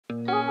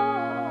D-Mac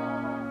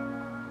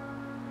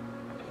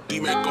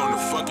on the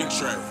fucking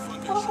track.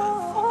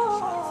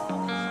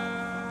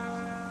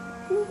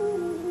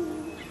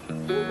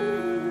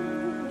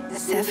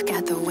 Seth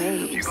got the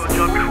waves. You gon'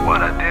 judge me for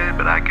what I did,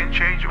 but I can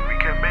change it, we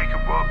can make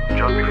it work.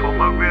 Judge me for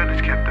my realness,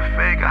 kept the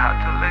fake, I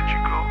had to let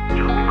you go.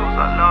 Just because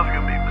I love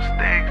you, made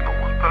mistakes, no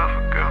one's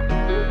perfect, girl.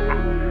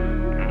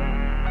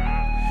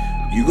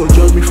 You gon'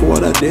 judge me for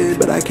what I did,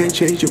 but I can't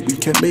change it, we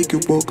can make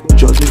it work.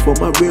 Judge me for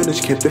my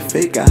realness, kept it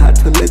fake, I had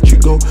to let you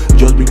go.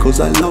 Judge me cause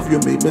I love you,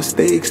 made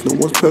mistakes, no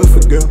one's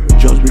perfect, girl.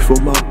 Judge me for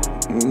my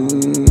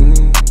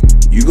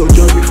You gon'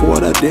 judge me for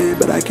what I did,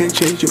 but I can't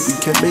change it, we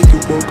can make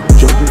it work.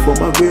 Judge me for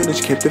my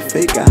realness, kept it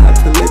fake, I had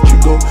to let you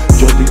go.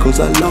 Judge me cause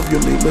I love you,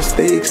 made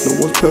mistakes, no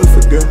one's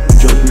perfect, girl.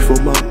 Judge me for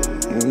my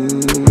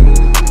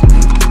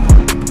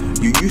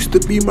You used to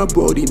be my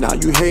brody, now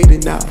you hating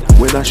now.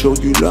 When I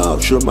showed you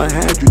love, shook my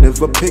hand, you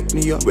never picked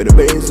me up. With a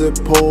razor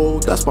pole,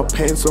 that's my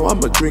pain, so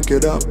I'ma drink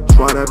it up.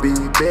 Tryna be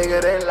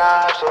bigger than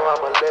life, so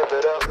I'ma live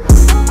it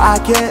up. I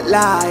can't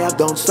lie, I've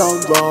done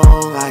some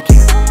wrong. I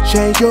can't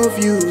change your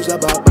views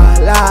about my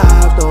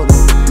life. No,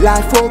 no,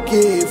 life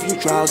forgive you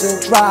trials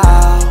and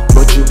trials,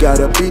 but you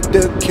gotta beat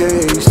the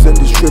case in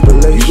this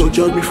tribulation. You gon'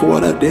 judge me for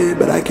what I did,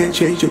 but I can't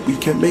change it, we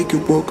can make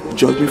it work.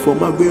 Judge me for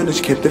my realness,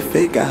 kept it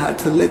fake, I had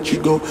to let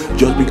you go.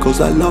 Judge me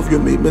cause I love you,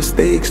 made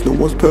mistakes, no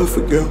one's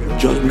perfect, girl.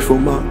 Judge me for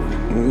my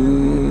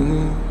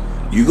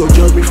You gon'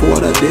 judge me for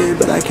what I did,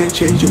 but I can't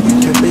change it, we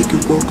can make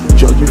it work.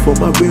 Judge me for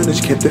my realness,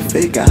 kept it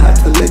fake, I had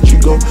to let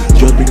you go.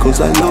 Judge me cause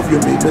I love you,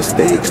 made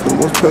mistakes, no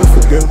one's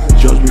perfect, girl.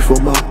 Judge me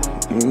for my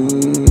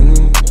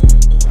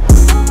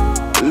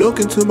Look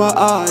into my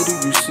eye,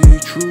 do you see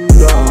true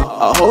love?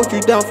 I'll hold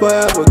you down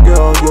forever,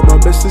 girl, you're my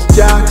Mrs.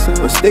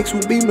 Jackson. Mistakes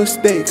will be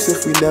mistakes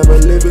if we never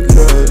live and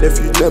learn. If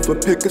you never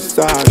pick a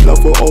side,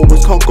 love will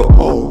always conquer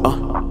all.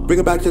 Bring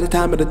it back to the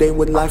time of the day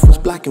when life was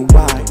black and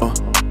white.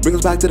 Bring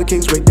us back to the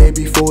Kingsway day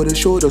before they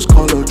showed us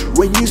color.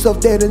 When you stuff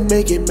didn't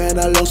make it, man,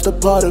 I lost a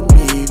part of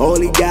me.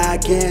 Only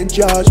God can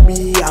judge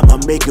me, I'ma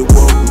make it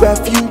work.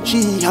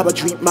 Refugee, how I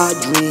treat my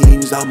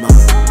dreams. I'ma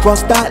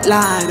cross that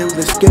line and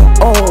risk it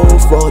all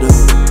for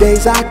the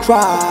days I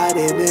cried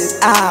in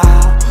and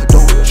out.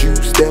 Don't you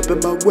step in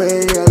my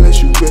way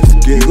unless you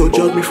risk it. You gon'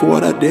 judge me for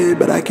what I did,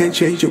 but I can't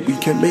change it, we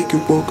can make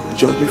it work.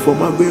 Judge me for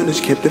my realness,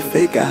 kept it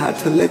fake, I had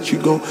to let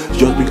you go.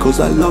 Judge me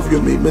cause I love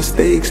you, made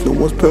mistakes, no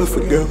one's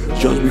perfect, girl.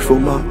 Judge me for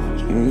my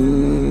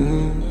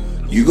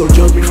You gon'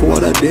 judge me for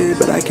what I did,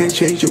 but I can't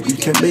change it, we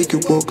can make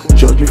it work.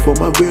 Judge me for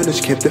my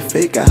realness, kept it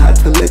fake, I had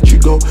to let you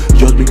go.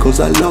 Judge me cause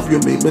I love you,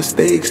 made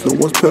mistakes, no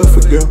one's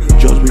perfect, girl.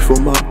 Judge me for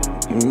my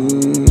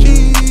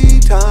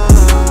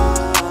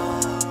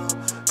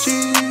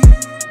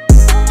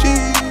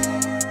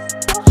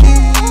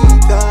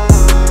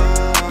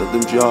Let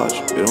them judge,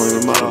 it don't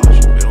even matter.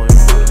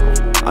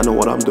 I know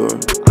what I'm doing.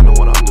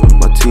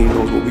 My team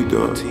knows what we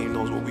doing.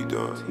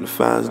 And the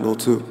fans know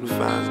too.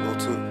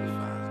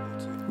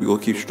 We gon'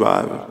 keep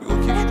striving.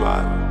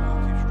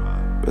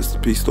 Rest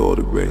in peace to all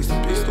the greats.